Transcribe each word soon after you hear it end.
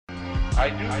I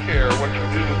do care what you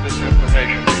do with this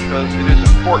information because it is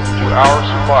important to our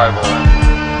survival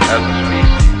as a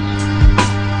species.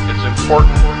 It's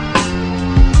important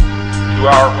to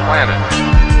our planet.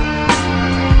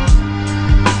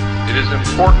 It is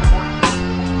important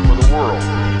for the world.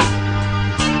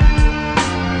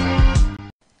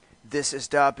 This is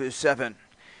Dabu7.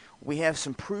 We have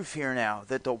some proof here now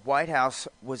that the White House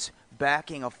was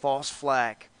backing a false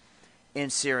flag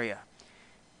in Syria.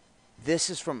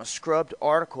 This is from a scrubbed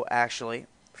article, actually,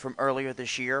 from earlier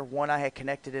this year, one I had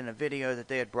connected in a video that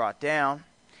they had brought down.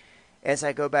 As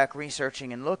I go back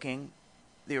researching and looking,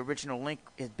 the original link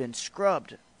had been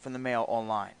scrubbed from the Mail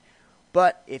Online.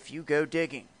 But if you go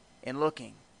digging and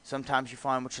looking, sometimes you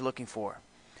find what you're looking for.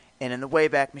 And in the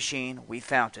Wayback Machine, we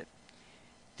found it.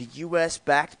 The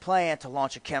U.S.-backed plan to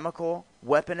launch a chemical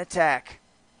weapon attack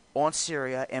on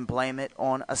Syria and blame it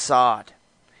on Assad.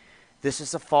 This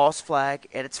is a false flag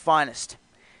at its finest.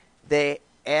 They,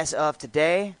 as of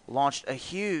today, launched a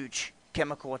huge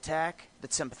chemical attack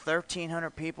that some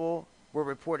 1,300 people were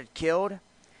reported killed.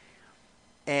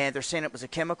 And they're saying it was a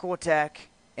chemical attack.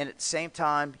 And at the same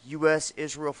time,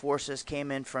 U.S.-Israel forces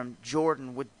came in from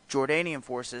Jordan with Jordanian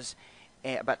forces,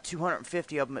 about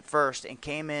 250 of them at first, and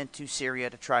came into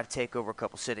Syria to try to take over a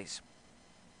couple cities.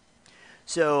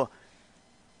 So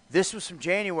this was from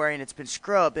January, and it's been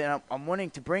scrubbed, and I'm wanting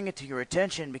to bring it to your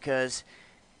attention because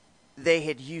they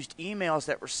had used emails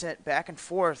that were sent back and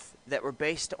forth that were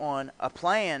based on a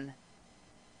plan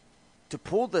to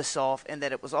pull this off, and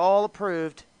that it was all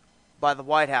approved by the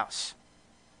White House.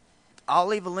 I'll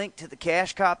leave a link to the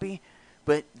cache copy,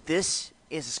 but this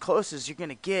is as close as you're going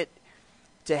to get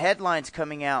to headlines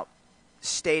coming out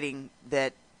stating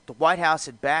that the White House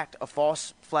had backed a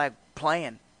false flag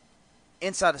plan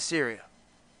inside of Syria.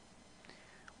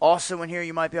 Also in here,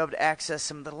 you might be able to access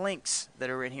some of the links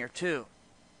that are in here too.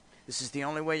 This is the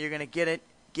only way you're going to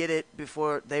get it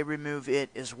before they remove it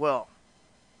as well,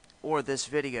 or this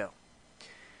video.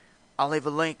 I'll leave a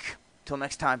link. Till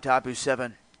next time,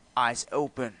 Dabu7, eyes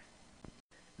open.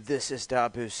 This is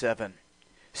Dabu7.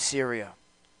 Syria,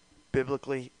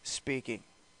 biblically speaking,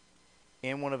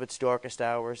 in one of its darkest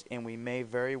hours, and we may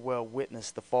very well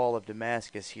witness the fall of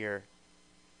Damascus here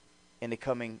in the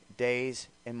coming days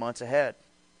and months ahead.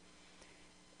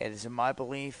 It is in my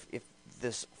belief, if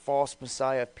this false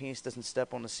Messiah of peace doesn't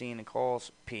step on the scene and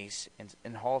cause peace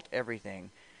and halt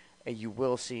everything, you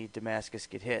will see Damascus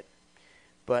get hit.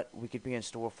 But we could be in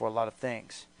store for a lot of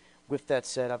things. With that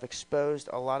said, I've exposed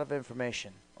a lot of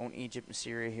information on Egypt and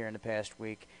Syria here in the past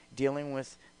week, dealing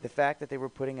with the fact that they were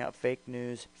putting out fake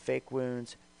news, fake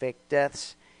wounds, fake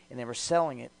deaths, and they were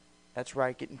selling it. That's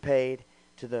right, getting paid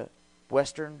to the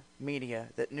Western media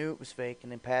that knew it was fake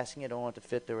and then passing it on to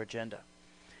fit their agenda.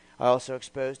 I also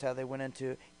exposed how they went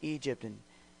into Egypt and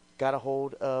got a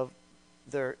hold of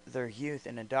their youth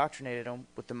and indoctrinated them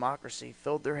with democracy,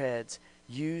 filled their heads,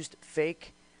 used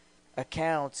fake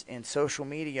accounts in social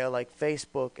media like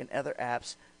Facebook and other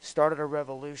apps, started a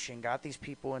revolution, got these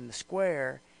people in the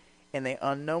square, and they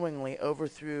unknowingly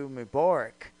overthrew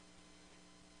Mubarak,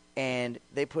 and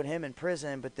they put him in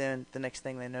prison. But then the next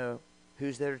thing they know,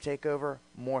 who's there to take over?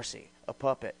 Morsi, a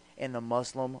puppet, and the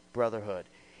Muslim Brotherhood.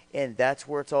 And that's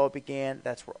where it's all began.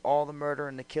 That's where all the murder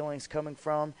and the killings coming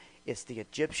from. It's the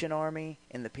Egyptian army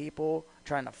and the people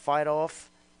trying to fight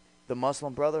off the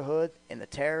Muslim Brotherhood and the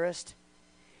terrorists.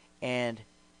 And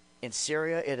in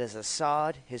Syria, it is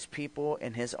Assad, his people,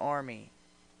 and his army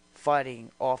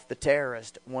fighting off the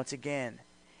terrorists once again.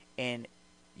 And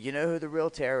you know who the real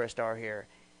terrorists are here.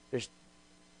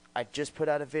 I just put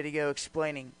out a video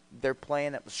explaining their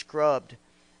plan that was scrubbed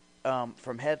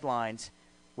from headlines,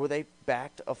 where they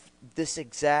backed of this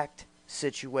exact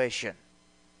situation.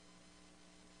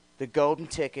 The golden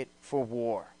ticket for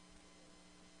war.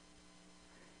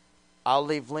 I'll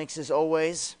leave links as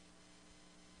always.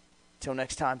 Till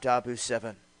next time,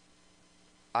 Dabu7.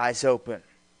 Eyes open.